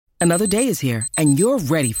Another day is here, and you're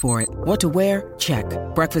ready for it. What to wear? Check.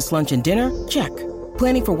 Breakfast, lunch, and dinner? Check.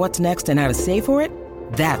 Planning for what's next and how to save for it?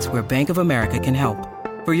 That's where Bank of America can help.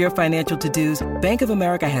 For your financial to-dos, Bank of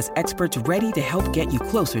America has experts ready to help get you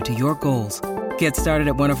closer to your goals. Get started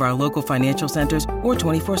at one of our local financial centers or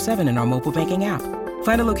 24/7 in our mobile banking app.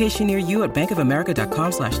 Find a location near you at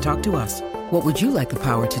bankofamerica.com/talktous. What would you like the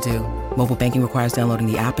power to do? Mobile banking requires downloading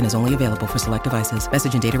the app and is only available for select devices.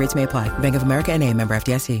 Message and data rates may apply. Bank of America N.A., member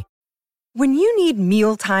FDIC. When you need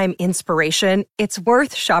mealtime inspiration, it's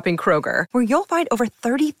worth shopping Kroger, where you'll find over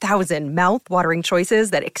 30,000 mouth-watering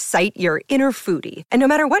choices that excite your inner foodie. And no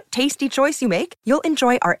matter what tasty choice you make, you'll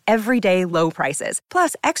enjoy our everyday low prices,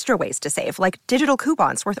 plus extra ways to save, like digital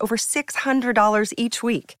coupons worth over $600 each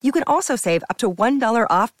week. You can also save up to $1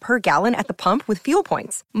 off per gallon at the pump with fuel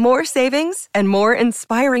points. More savings and more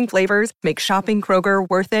inspiring flavors make shopping Kroger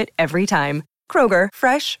worth it every time. Kroger,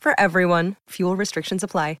 fresh for everyone. Fuel restrictions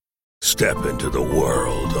apply. Step into the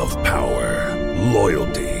world of power,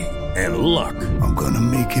 loyalty, and luck. I'm gonna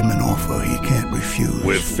make him an offer he can't refuse.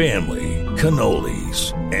 With family,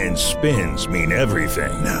 cannolis, and spins mean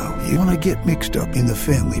everything. Now, you wanna get mixed up in the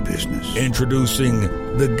family business. Introducing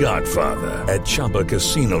The Godfather at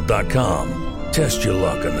ChumbaCasino.com. Test your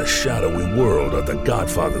luck in the shadowy world of The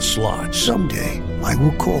Godfather slot. Someday, I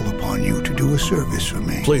will call upon you to do a service for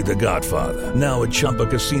me. Play The Godfather, now at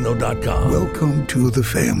ChumbaCasino.com. Welcome to the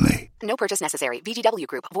family. No purchase necessary. VGW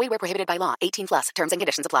Group. Void where prohibited by law. 18+. Terms and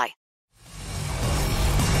conditions apply.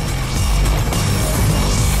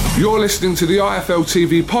 You're listening to the IFL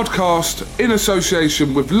TV podcast in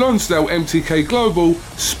association with Lonsdale MTK Global,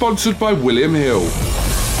 sponsored by William Hill.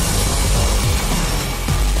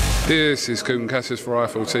 This is Kugan Cassis for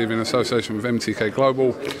IFL TV in association with MTK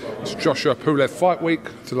Global. It's Joshua Pulev Fight Week.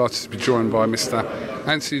 Delighted to be joined by Mr.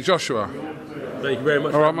 Anthony Joshua. Thank you very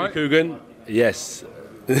much. All right, mate? Kugan. Yes.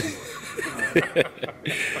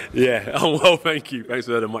 Yeah, I'm well, thank you. Thanks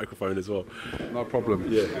for the microphone as well. No problem.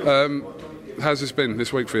 Yeah. How's this been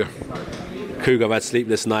this week for you? Kugan, I've had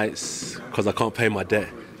sleepless nights because I can't pay my debt.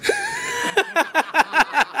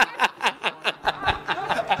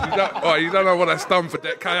 You don't know what that's done for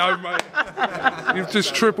Debt KO, mate. You've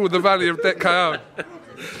just tripled the value of Debt KO.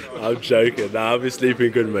 I'm joking. Nah, I've been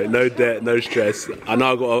sleeping good, mate. No debt, no stress. I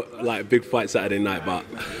know I've got a big fight Saturday night, but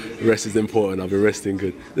rest is important. I've been resting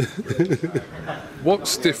good.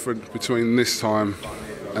 What's different between this time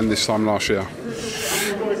and this time last year?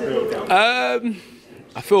 I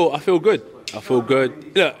feel good. I feel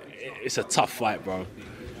good. Look, it's a tough fight, bro.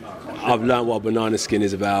 I've learned what banana skin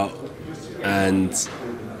is about, and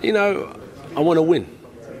I want to win.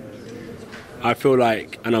 I feel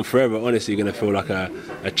like, and I'm forever honestly going to feel like a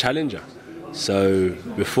challenger. So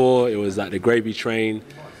before it was like the gravy train,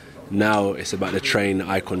 now it's about the train that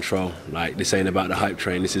I control. Like, this ain't about the hype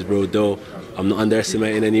train, this is real deal. I'm not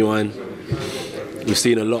underestimating anyone. We've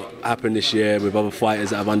seen a lot happen this year with other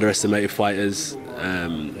fighters that have underestimated fighters.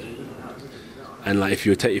 And like, if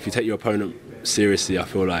you take your opponent seriously, I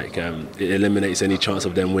feel like it eliminates any chance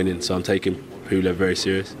of them winning. So I'm taking Pulev very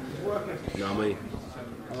serious. You know what I mean?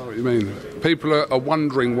 I know what you mean. People are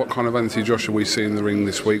wondering what kind of Anthony Joshua we see in the ring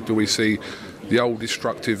this week. Do we see the old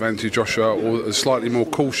destructive Anthony Joshua or a slightly more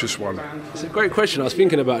cautious one? It's a great question. I was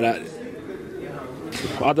thinking about that.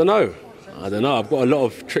 I don't know. I've got a lot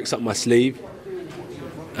of tricks up my sleeve,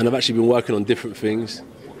 and I've actually been working on different things.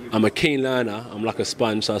 I'm a keen learner. I'm like a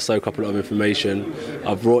sponge, so I soak up a lot of information.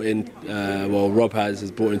 I've brought in, Rob has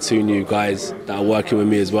brought in 2 new guys that are working with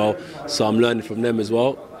me as well. So I'm learning from them as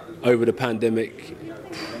well. Over the pandemic,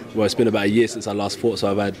 well, it's been about a year since I last fought,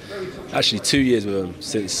 so I've had actually 2 years with them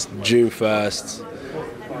since June 1st.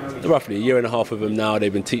 Roughly a year and a half with them now.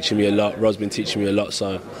 They've been teaching me a lot. Rob's been teaching me a lot.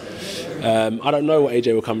 So I don't know what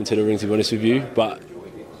AJ will come into the ring, to be honest with you, but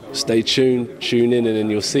stay tuned, tune in, and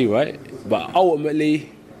then you'll see, right? But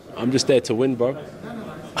ultimately, I'm just there to win, bro.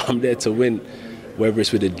 I'm there to win, whether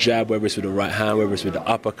it's with a jab, whether it's with the right hand, whether it's with the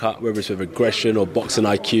uppercut, whether it's with aggression or boxing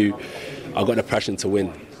IQ. I've got the passion to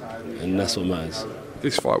win, and that's what matters.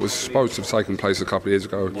 This fight was supposed to have taken place a couple of years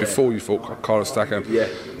ago, before you fought Carlos Takam. Yeah.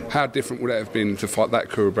 How different would it have been to fight that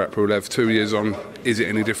Kubrat Pulev 2 years on? Is it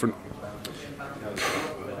any different?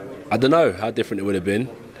 I don't know how different it would have been.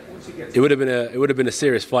 It would have been a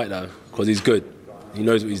serious fight though, because he's good. He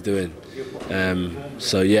knows what he's doing.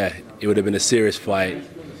 So yeah, it would have been a serious fight.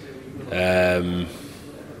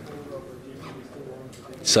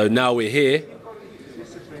 So now we're here.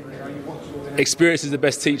 Experience is the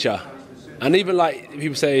best teacher. And even like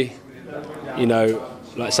people say,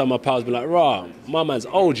 like some of my pals be like, rah, my man's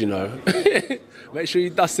old, make sure you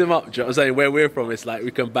dust him up. Do you know what I'm saying? Where we're from, it's like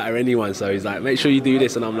we can batter anyone. So he's like, make sure you do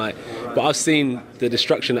this. And I'm like, but I've seen the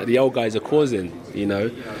destruction that the old guys are causing, you know.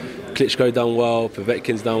 Klitschko done well,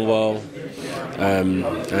 Povetkin's done well.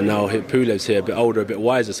 And now Pulev's here, a bit older, a bit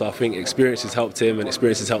wiser. So I think experience has helped him and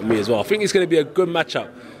experience has helped me as well. I think it's going to be a good matchup.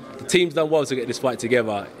 The team's done well to get this fight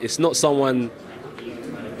together. It's not someone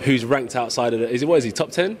who's ranked outside of what is he,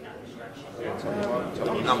 top 10?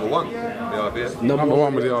 Number one, the IBF. Number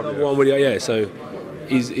one with the IBF. Number one with the IBF, yeah. So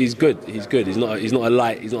he's good. He's good. He's not a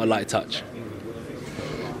light touch.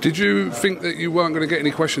 Did you think that you weren't going to get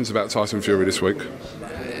any questions about Tyson Fury this week?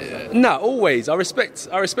 No, always. I respect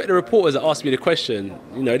the reporters that ask me the question.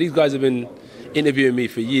 You know, these guys have been interviewing me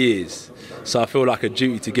for years, so I feel like a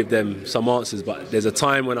duty to give them some answers. But there's a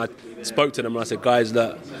time when I spoke to them and I said, guys,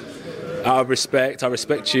 look, out of respect, I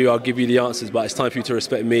respect you, I'll give you the answers, but it's time for you to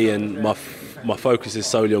respect me, and my focus is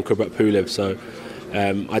solely on Kubrat Pulev. So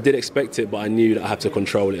I did expect it, but I knew that I had to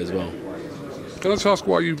control it as well. Can I just ask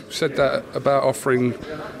why you said that about offering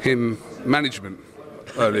him management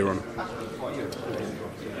earlier on?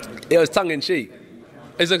 It was tongue-in-cheek.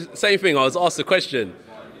 It's the same thing. I was asked the question,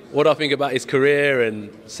 what do I think about his career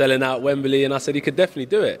and selling out Wembley? And I said he could definitely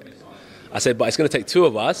do it. I said, but it's going to take two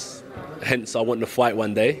of us. Hence, I want to fight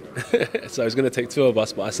one day. So it's going to take two of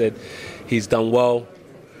us. But I said he's done well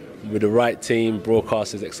with the right team,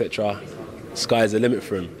 broadcasters, etc. Sky's the limit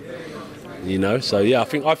for him. You know. So yeah, I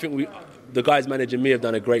think the guys managing me have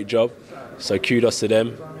done a great job. So kudos to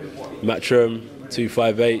them. Matchroom,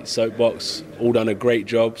 258, Soapbox, all done a great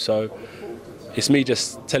job. So it's me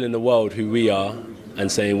just telling the world who we are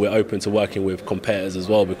and saying we're open to working with competitors as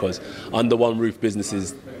well, because under one roof business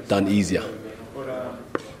is done easier.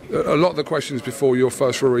 A lot of the questions before your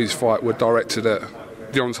first Ruiz fight were directed at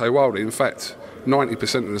Deontay Wilder. In fact,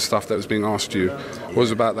 90% of the stuff that was being asked you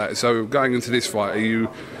was about that. So going into this fight, are you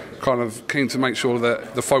kind of keen to make sure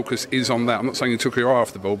that the focus is on that? I'm not saying you took your eye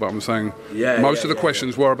off the ball, but I'm saying most of the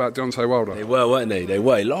questions were about Deontay Wilder. They were, weren't they? They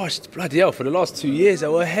were. Bloody hell, for the last 2 years, they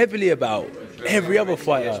were heavily about every other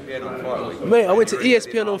fighter. Mate, I went to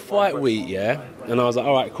ESPN on Fight Week, yeah, and I was like,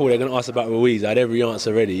 all right, cool, they're going to ask about Ruiz. I had every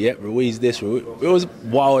answer ready. Yep, Ruiz this, Ruiz. It was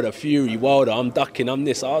Wilder, Fury, Wilder, I'm ducking, I'm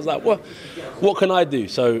this. I was like, what can I do?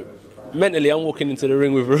 So mentally, I'm walking into the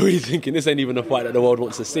ring with Ruiz thinking this ain't even a fight that the world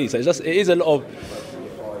wants to see. So it is a lot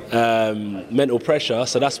of mental pressure.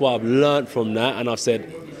 So that's why I've learned from that, and I've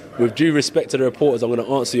said, with due respect to the reporters, I'm going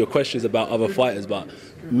to answer your questions about other fighters, but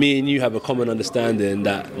me and you have a common understanding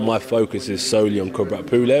that my focus is solely on Kubrat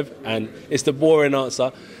Pulev, and it's the boring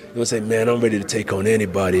answer. You're going to say, man, I'm ready to take on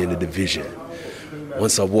anybody in the division.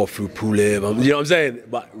 Once I walk through Pulev, you know what I'm saying?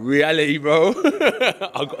 But reality, bro,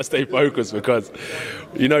 I've got to stay focused, because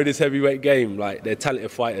you know this heavyweight game, like, they're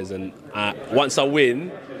talented fighters, and once I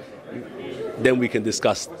win, then we can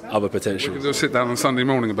discuss other potential. We can just sit down on Sunday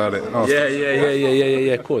morning about it after.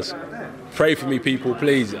 Yeah, of course. Pray for me, people,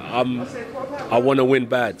 please. I want to win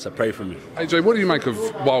bad, so pray for me. AJ, what do you make of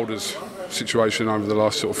Wilder's situation over the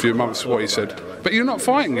last sort of few months, what he said? But you're not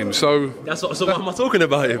fighting him, so... So why am I talking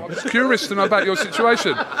about him? Curious to know about your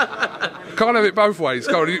situation. Can't have it both ways.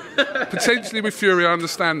 Potentially with Fury, I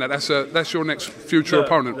understand that. That's your next future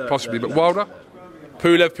opponent, possibly. But Wilder?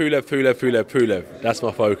 Pulev. That's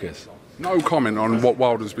my focus. No comment on what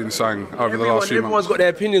Wilder's been saying over the last few months. Everyone's got their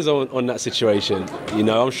opinions on that situation. You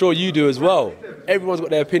know, I'm sure you do as well. Everyone's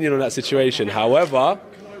got their opinion on that situation. However,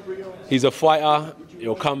 he's a fighter.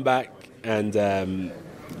 He'll come back, and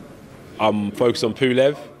I'm focused on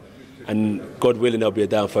Pulev, and God willing, there'll be a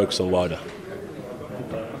down focus on Wilder.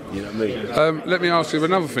 You know what I mean? Let me ask you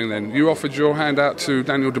another thing then. You offered your hand out to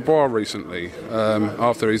Daniel Dubois recently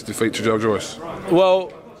after his defeat to Joe Joyce.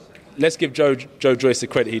 Well, let's give Joe Joyce the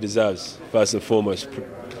credit he deserves, first and foremost.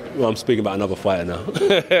 Well, I'm speaking about another fighter now.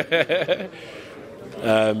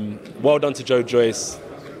 Well done to Joe Joyce.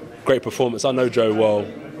 Great performance. I know Joe well.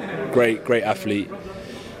 Great athlete.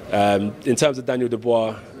 In terms of Daniel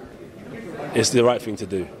Dubois, it's the right thing to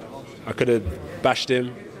do. I could have bashed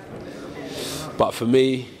him, but for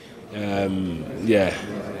me,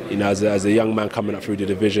 you know, as a young man coming up through the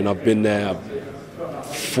division, I've been there. I've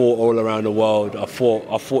fought all around the world. I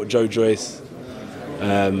fought Joe Joyce.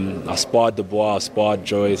 I sparred Dubois. I sparred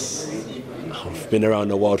Joyce. I've been around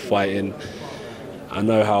the world fighting. I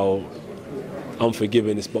know how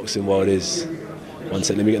unforgiving this boxing world is. One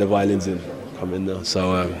second, let me get the violins in. Come in now.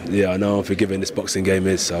 So I know how unforgiving this boxing game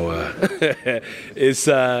is. So it's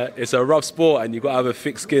a rough sport, and you've got to have a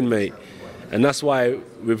thick skin, mate. And that's why,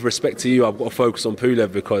 with respect to you, I've got to focus on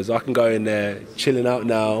Pulev, because I can go in there chilling out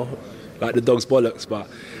now, like the dog's bollocks. But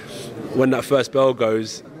when that first bell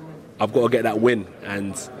goes, I've got to get that win.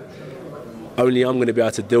 And only I'm going to be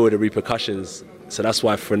able to deal with the repercussions. So that's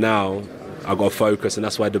why for now I got to focus, and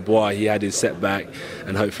that's why Dubois, he had his setback,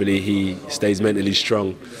 and hopefully he stays mentally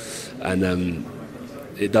strong and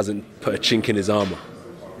it doesn't put a chink in his armour.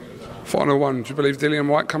 Final one, do you believe Dillian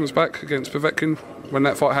Whyte comes back against Povetkin when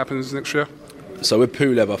that fight happens next year? So with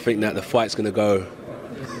Pulev, I think that the fight's going to go,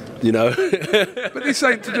 you know. But this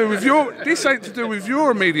ain't to do with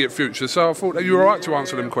your immediate future, so I thought that you were right to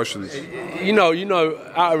answer them questions. You know,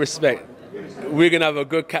 out of respect, we're going to have a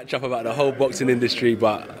good catch-up about the whole boxing industry,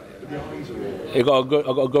 but I've got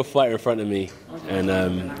a good fighter in front of me, and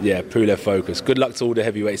Pulev focus. Good luck to all the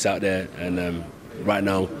heavyweights out there, and right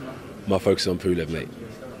now, my focus is on Pulev, mate.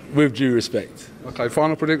 With due respect. Okay,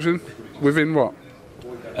 final prediction? Within what?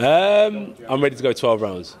 I'm ready to go 12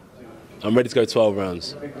 rounds. And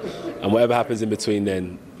whatever happens in between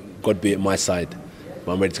then, God be at my side.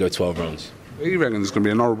 But I'm ready to go 12 rounds. He reckons it's going to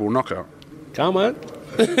be an horrible knockout. Come on.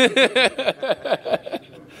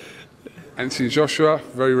 Anthony Joshua,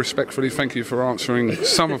 very respectfully, thank you for answering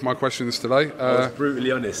some of my questions today. I was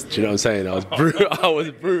brutally honest. Do you know what I'm saying? I was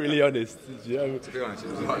brutally honest. Do you know? To be honest,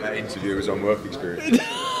 it was like that interview was on work experience.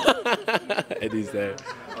 Eddie's there.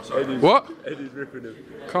 What? Eddie's ripping him.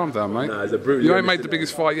 Calm down, mate. Nah, it's a brutally you ain't made the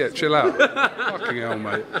biggest fight yet. Chill out. Fucking hell,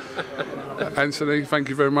 mate. Anthony, thank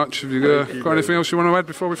you very much. Have you got anything else you want to add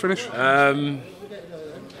before we finish?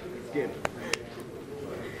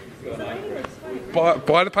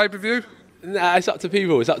 Buy the pay-per-view? Nah, it's up to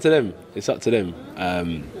people. It's up to them. It's up to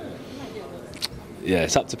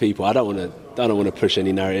people. I don't want to push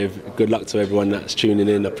any narrative. Good luck to everyone that's tuning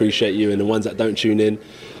in. I appreciate you, and the ones that don't tune in.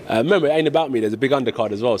 Remember, it ain't about me. There's a big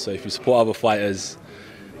undercard as well. So if you support other fighters,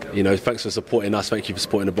 you know, thanks for supporting us. Thank you for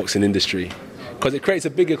supporting the boxing industry, because it creates a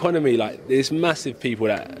big economy. Like, there's massive people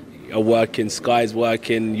that are working. Sky's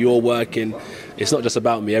working. You're working. It's not just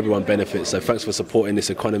about me. Everyone benefits. So thanks for supporting this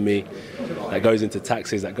economy that goes into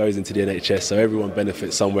taxes, that goes into the NHS. So everyone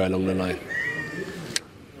benefits somewhere along the line.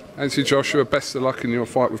 Anthony Joshua, best of luck in your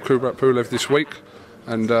fight with Kubrat Pulev this week,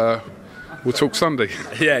 and we'll talk Sunday.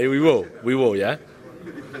 Yeah, we will. Yeah.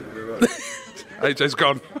 AJ's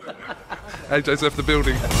gone. AJ's left the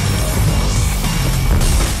building.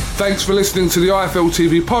 Thanks for listening to the IFL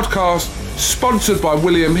TV podcast, sponsored by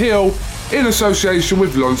William Hill in association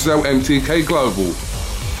with Lonsdale MTK Global.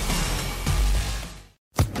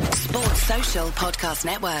 Sports Social Podcast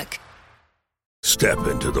Network. Step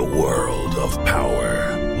into the world of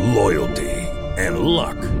power, loyalty, and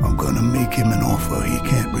luck. I'm gonna make him an offer he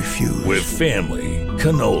can't refuse. With family,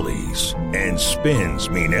 cannolis, and spins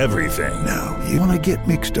mean everything. Now, you wanna get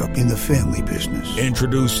mixed up in the family business.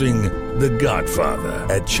 Introducing The Godfather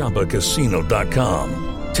at ChumbaCasino.com.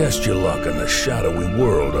 Test your luck in the shadowy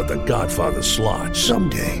world of The Godfather slot.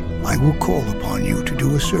 Someday, I will call upon you to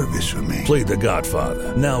do a service for me. Play The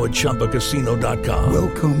Godfather now at ChumbaCasino.com.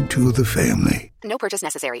 Welcome to the family. No purchase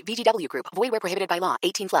necessary. VGW Group. Void where prohibited by law.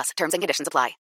 18+. Terms and conditions apply.